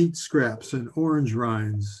for meat scraps and orange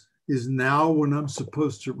rinds. Is now when I'm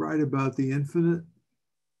supposed to write about the infinite?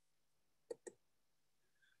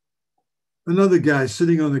 Another guy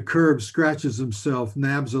sitting on the curb scratches himself,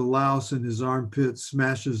 nabs a louse in his armpit,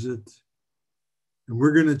 smashes it. And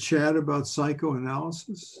we're going to chat about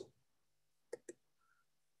psychoanalysis?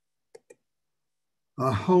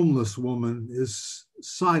 A homeless woman is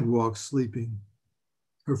sidewalk sleeping.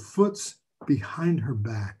 Her foot's behind her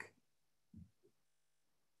back.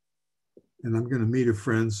 And I'm going to meet a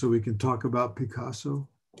friend so we can talk about Picasso.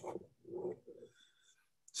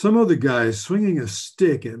 Some other guy swinging a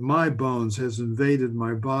stick at my bones has invaded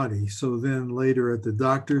my body. So then later at the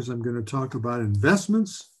doctor's, I'm going to talk about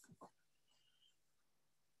investments.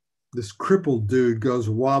 This crippled dude goes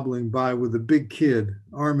wobbling by with a big kid,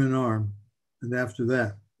 arm in arm. And after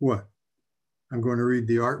that, what? I'm going to read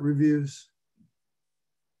the art reviews.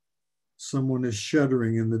 Someone is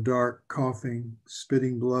shuddering in the dark, coughing,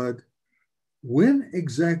 spitting blood. When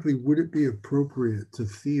exactly would it be appropriate to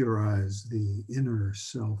theorize the inner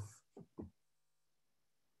self?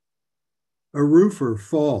 A roofer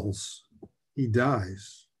falls, he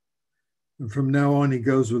dies. And from now on, he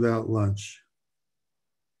goes without lunch.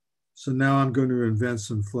 So now I'm going to invent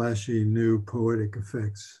some flashy new poetic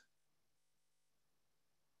effects.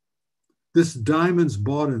 This diamonds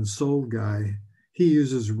bought and sold guy, he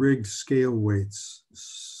uses rigged scale weights.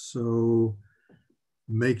 So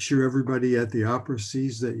make sure everybody at the opera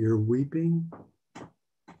sees that you're weeping.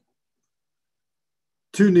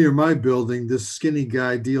 Too near my building, this skinny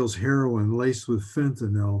guy deals heroin laced with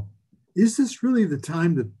fentanyl. Is this really the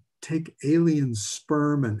time to take alien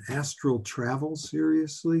sperm and astral travel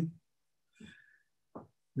seriously?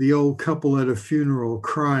 The old couple at a funeral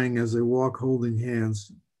crying as they walk holding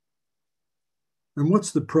hands. And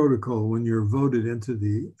what's the protocol when you're voted into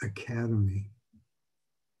the academy?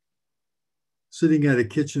 Sitting at a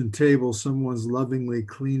kitchen table, someone's lovingly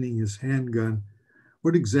cleaning his handgun.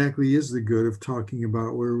 What exactly is the good of talking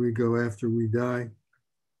about where we go after we die?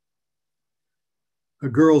 A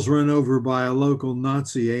girl's run over by a local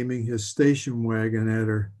Nazi aiming his station wagon at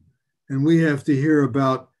her. And we have to hear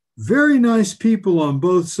about very nice people on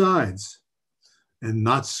both sides and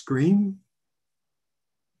not scream.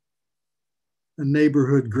 A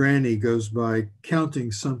neighborhood granny goes by counting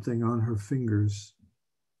something on her fingers.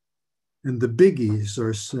 And the biggies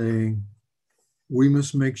are saying, we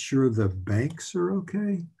must make sure the banks are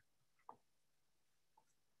okay.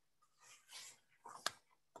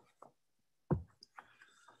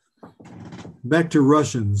 Back to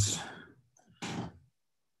Russians.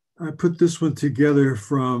 I put this one together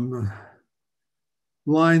from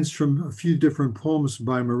lines from a few different poems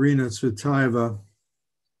by Marina Tsvetaeva.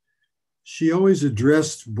 She always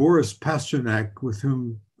addressed Boris Pasternak, with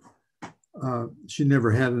whom she never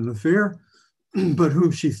had an affair, but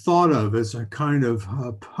whom she thought of as a kind of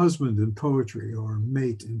husband in poetry or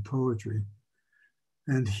mate in poetry.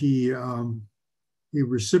 And he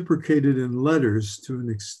reciprocated in letters to an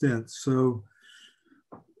extent. So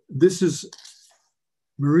this is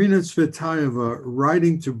Marina Tsvetaeva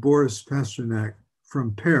writing to Boris Pasternak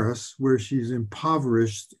from Paris, where she's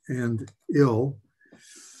impoverished and ill,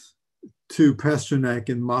 to Pasternak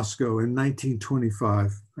in Moscow in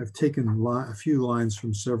 1925. I've taken a few lines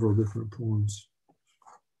from several different poems.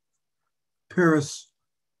 Paris,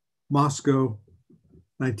 Moscow,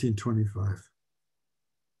 1925.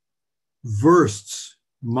 Versts,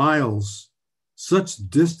 miles, such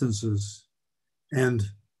distances, and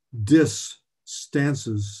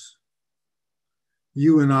stances.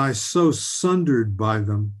 You and I so sundered by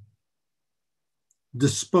them,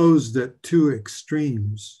 disposed at two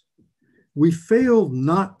extremes. We failed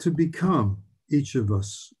not to become, each of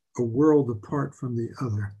us, a world apart from the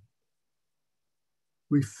other.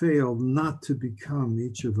 We failed not to become,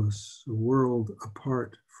 each of us, a world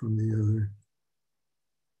apart from the other.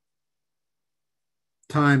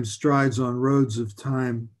 Time strides on roads of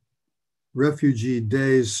time. Refugee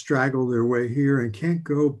days straggle their way here and can't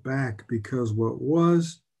go back because what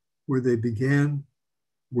was, where they began,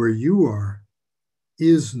 where you are,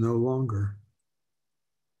 is no longer.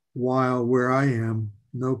 While where I am,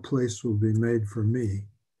 no place will be made for me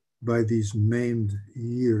by these maimed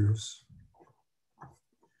years.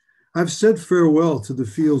 I've said farewell to the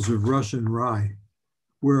fields of Russian rye.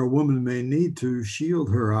 where a woman may need to shield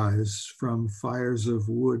her eyes from fires of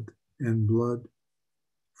wood and blood,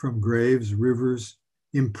 from graves, rivers,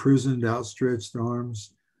 imprisoned outstretched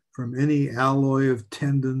arms, from any alloy of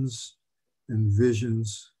tendons and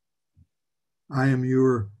visions. I am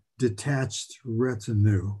your detached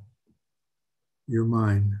retinue. You're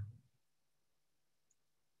mine.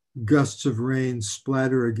 Gusts of rain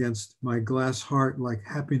splatter against my glass heart like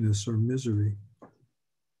happiness or misery.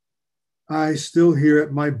 I still here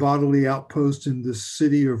at my bodily outpost in this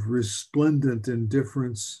city of resplendent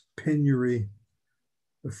indifference, penury,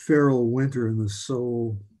 a feral winter in the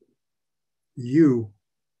soul. You,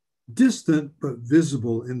 distant but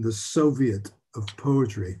visible in the Soviet of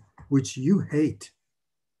poetry, which you hate.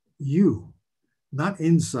 You, not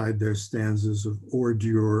inside their stanzas of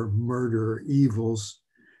ordure, murder, evils.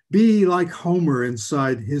 Be like Homer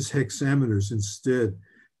inside his hexameters instead.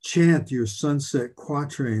 Chant your sunset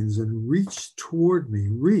quatrains and reach toward me,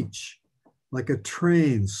 reach like a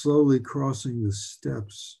train slowly crossing the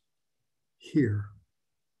steps here,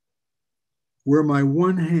 where my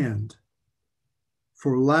one hand,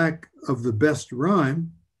 for lack of the best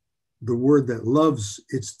rhyme, the word that loves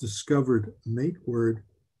its discovered mate word,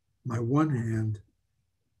 my one hand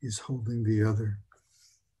is holding the other.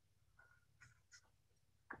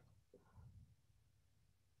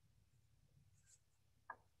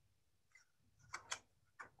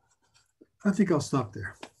 I think I'll stop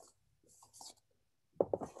there.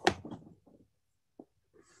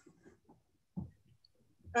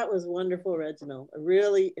 That was wonderful, Reginald. I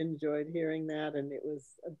really enjoyed hearing that, and it was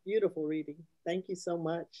a beautiful reading. Thank you so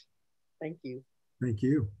much. Thank you. Thank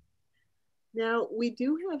you. Now, we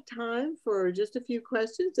do have time for just a few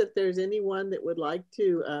questions. If there's anyone that would like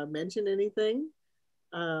to mention anything,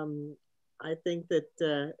 I think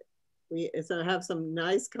that we have some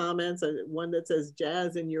nice comments. One that says,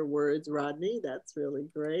 jazz in your words, Rodney. That's really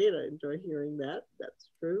great. I enjoy hearing that. That's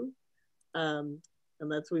true. And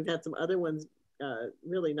we've had some other ones,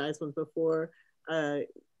 really nice ones before.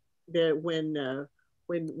 That when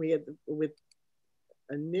we had with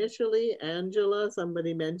initially Angela,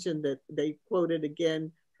 somebody mentioned that they quoted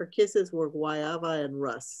again, her kisses were guayaba and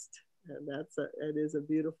rust. And it is a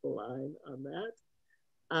beautiful line on that.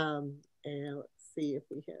 And let's see if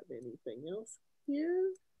we have anything else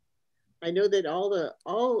here. I know that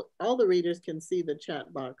all the readers can see the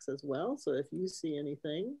chat box as well. So if you see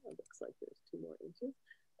anything, it looks like there's 2 more inches.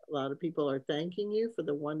 A lot of people are thanking you for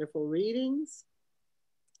the wonderful readings.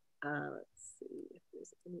 Let's see if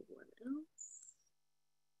there's anyone else.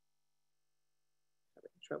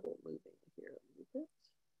 Having trouble moving here a little bit.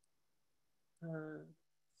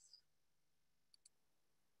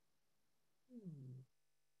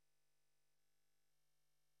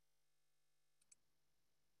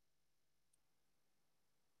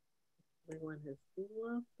 Everyone has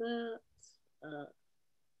loved that.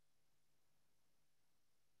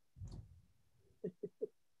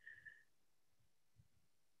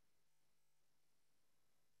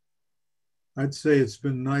 I'd say it's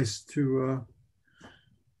been nice to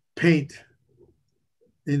paint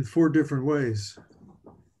in 4 different ways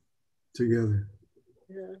together.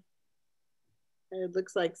 Yeah. And it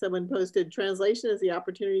looks like someone posted, translation is the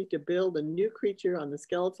opportunity to build a new creature on the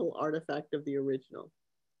skeletal artifact of the original.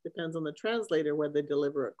 Depends on the translator whether they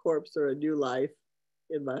deliver a corpse or a new life,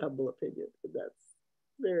 in my humble opinion. But that's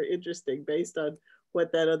very interesting based on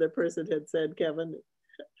what that other person had said, Kevin.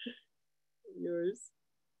 Yours.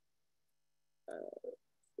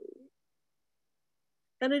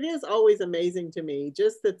 And it is always amazing to me,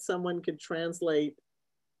 just that someone could translate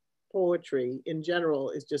poetry in general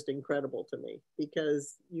is just incredible to me,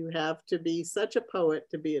 because you have to be such a poet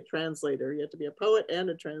to be a translator. You have to be a poet and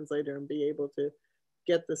a translator and be able to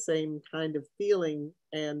get the same kind of feeling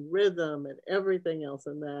and rhythm and everything else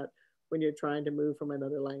in that when you're trying to move from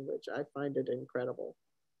another language. I find it incredible.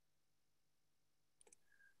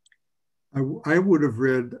 I would have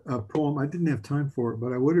read a poem. I didn't have time for it,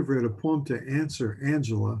 but I would have read a poem to answer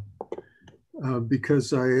Angela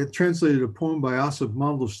because I had translated a poem by Osip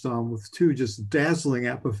Mandelstam with 2 just dazzling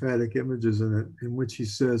apophatic images in it, in which he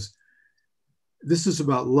says, this is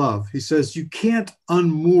about love. He says, you can't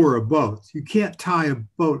unmoor a boat. You can't tie a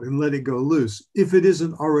boat and let it go loose if it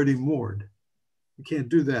isn't already moored. You can't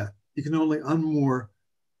do that. You can only unmoor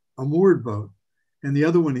a moored boat. And the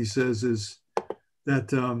other one he says is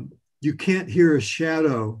that you can't hear a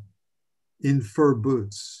shadow in fur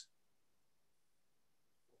boots.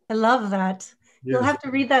 I love that. Yes. You'll have to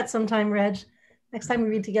read that sometime, Reg. Next time we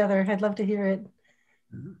read together, I'd love to hear it.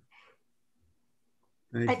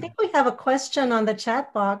 I think we have a question on the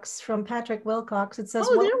chat box from Patrick Wilcox. It says,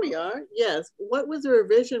 oh, there we are. Yes. What was the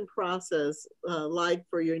revision process like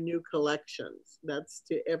for your new collections? That's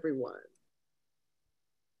to everyone.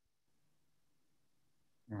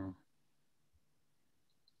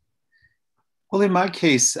 Well, in my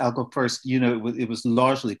case, I'll go first. You know, it was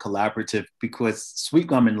largely collaborative because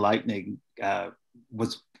Sweetgum and Lightning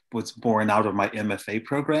was born out of my MFA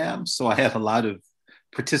program. So I had a lot of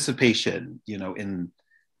participation, you know, in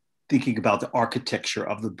thinking about the architecture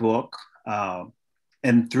of the book,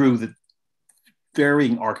 and through the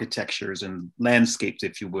varying architectures and landscapes,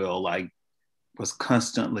 if you will, I was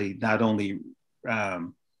constantly not only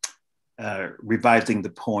revising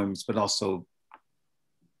the poems, but also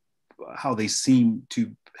how they seem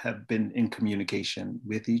to have been in communication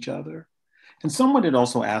with each other. And someone had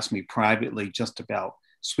also asked me privately just about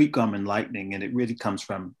Sweetgum and Lightning, and it really comes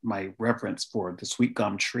from my reverence for the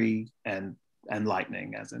Sweetgum tree and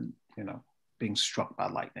lightning, as in, you know, being struck by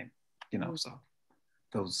lightning, you know, so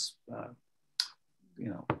those, you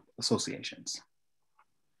know, associations.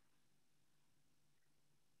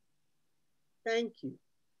 Thank you.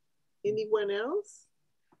 Anyone else?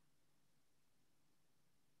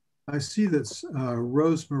 I see that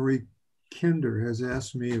Rosemarie Kinder has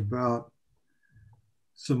asked me about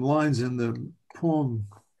some lines in the poem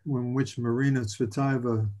in which Marina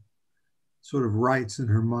Tsvetaeva sort of writes in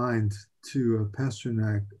her mind to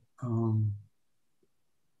Pasternak.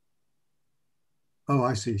 Oh,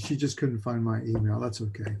 I see. She just couldn't find my email. That's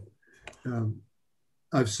okay.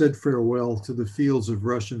 I've said farewell to the fields of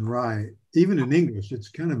Russian rye. Even in English, it's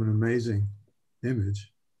kind of an amazing image.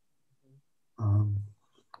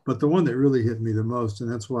 But the one that really hit me the most,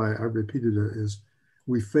 and that's why I repeated it, is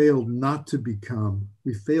we failed not to become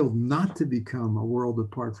a world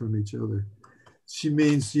apart from each other. She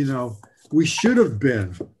means, you know, we should have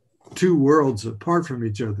been two worlds apart from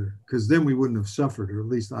each other, because then we wouldn't have suffered, or at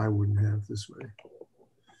least I wouldn't have this way.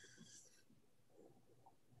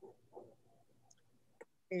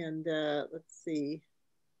 And let's see.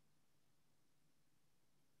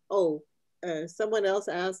 Oh, someone else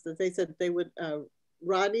asked that they said they would,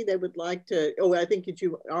 Rodney, they would like to, oh, I think that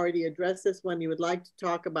you already addressed this one. You would like to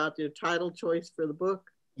talk about your title choice for the book?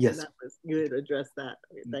 Yes. That was, you had addressed that.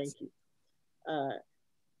 Okay, thank you.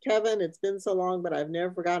 Kevin, it's been so long, but I've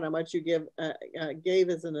never forgotten how much you gave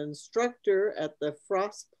as an instructor at the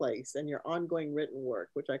Frost Place and your ongoing written work,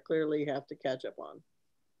 which I clearly have to catch up on.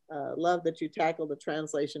 Love that you tackled the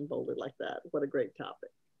translation boldly like that. What a great topic.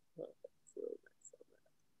 Well, that's really nice.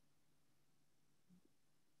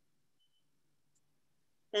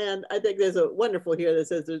 And I think there's a wonderful here that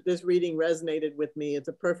says this reading resonated with me. It's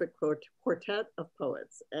a perfect quartet of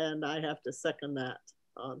poets. And I have to second that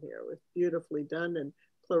on here. It was beautifully done. And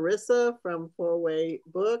Clarissa from Four Way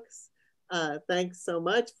Books, thanks so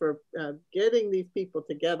much for getting these people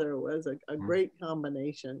together. It was a great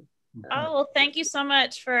combination. Oh, well, thank you so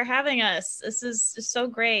much for having us. This is so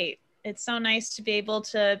great. It's so nice to be able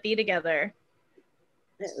to be together.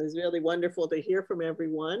 It was really wonderful to hear from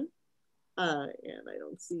everyone. And I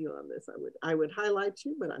don't see you on this. I would highlight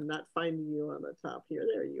you, but I'm not finding you on the top here.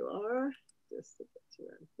 There you are. Just to get you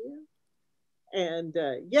on here. And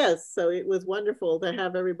yes, so it was wonderful to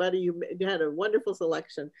have everybody. You had a wonderful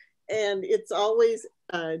selection. And it's always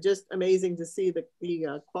just amazing to see the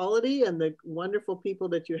quality and the wonderful people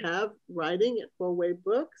that you have writing at Four Way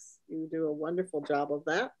Books. You do a wonderful job of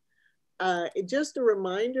that. Just a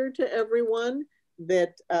reminder to everyone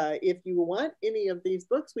that if you want any of these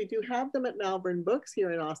books, we do have them at Malvern Books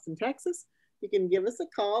here in Austin, Texas. You can give us a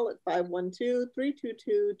call at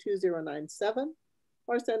 512-322-2097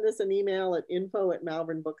 or send us an email at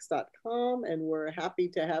info@malvernbooks.com, and we're happy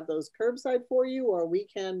to have those curbside for you, or we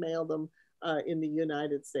can mail them in the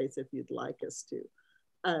United States if you'd like us to.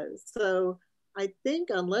 So I think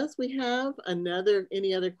unless we have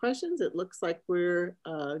any other questions, it looks like we're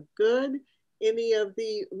good. Any of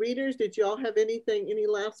the readers, did you all have any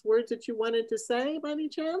last words that you wanted to say by any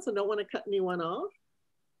chance? I don't want to cut anyone off.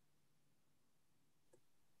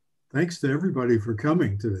 Thanks to everybody for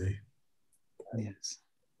coming today. Yes.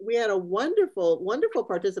 We had a wonderful, wonderful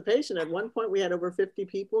participation. At one point, we had over 50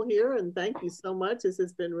 people here, and thank you so much. This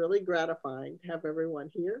has been really gratifying to have everyone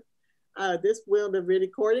here. The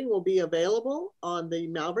recording will be available on the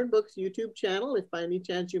Malvern Books YouTube channel. If by any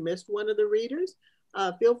chance you missed one of the readers,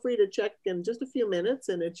 feel free to check in just a few minutes,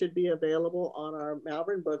 and it should be available on our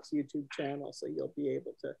Malvern Books YouTube channel, so you'll be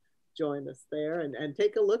able to join us there and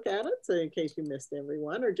take a look at it, so in case you missed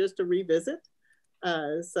everyone, or just to revisit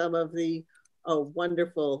some of the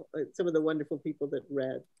wonderful people that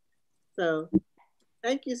read. So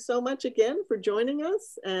Thank you so much again for joining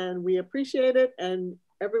us, and we appreciate it. And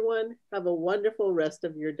everyone, have a wonderful rest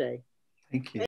of your day. Thank you.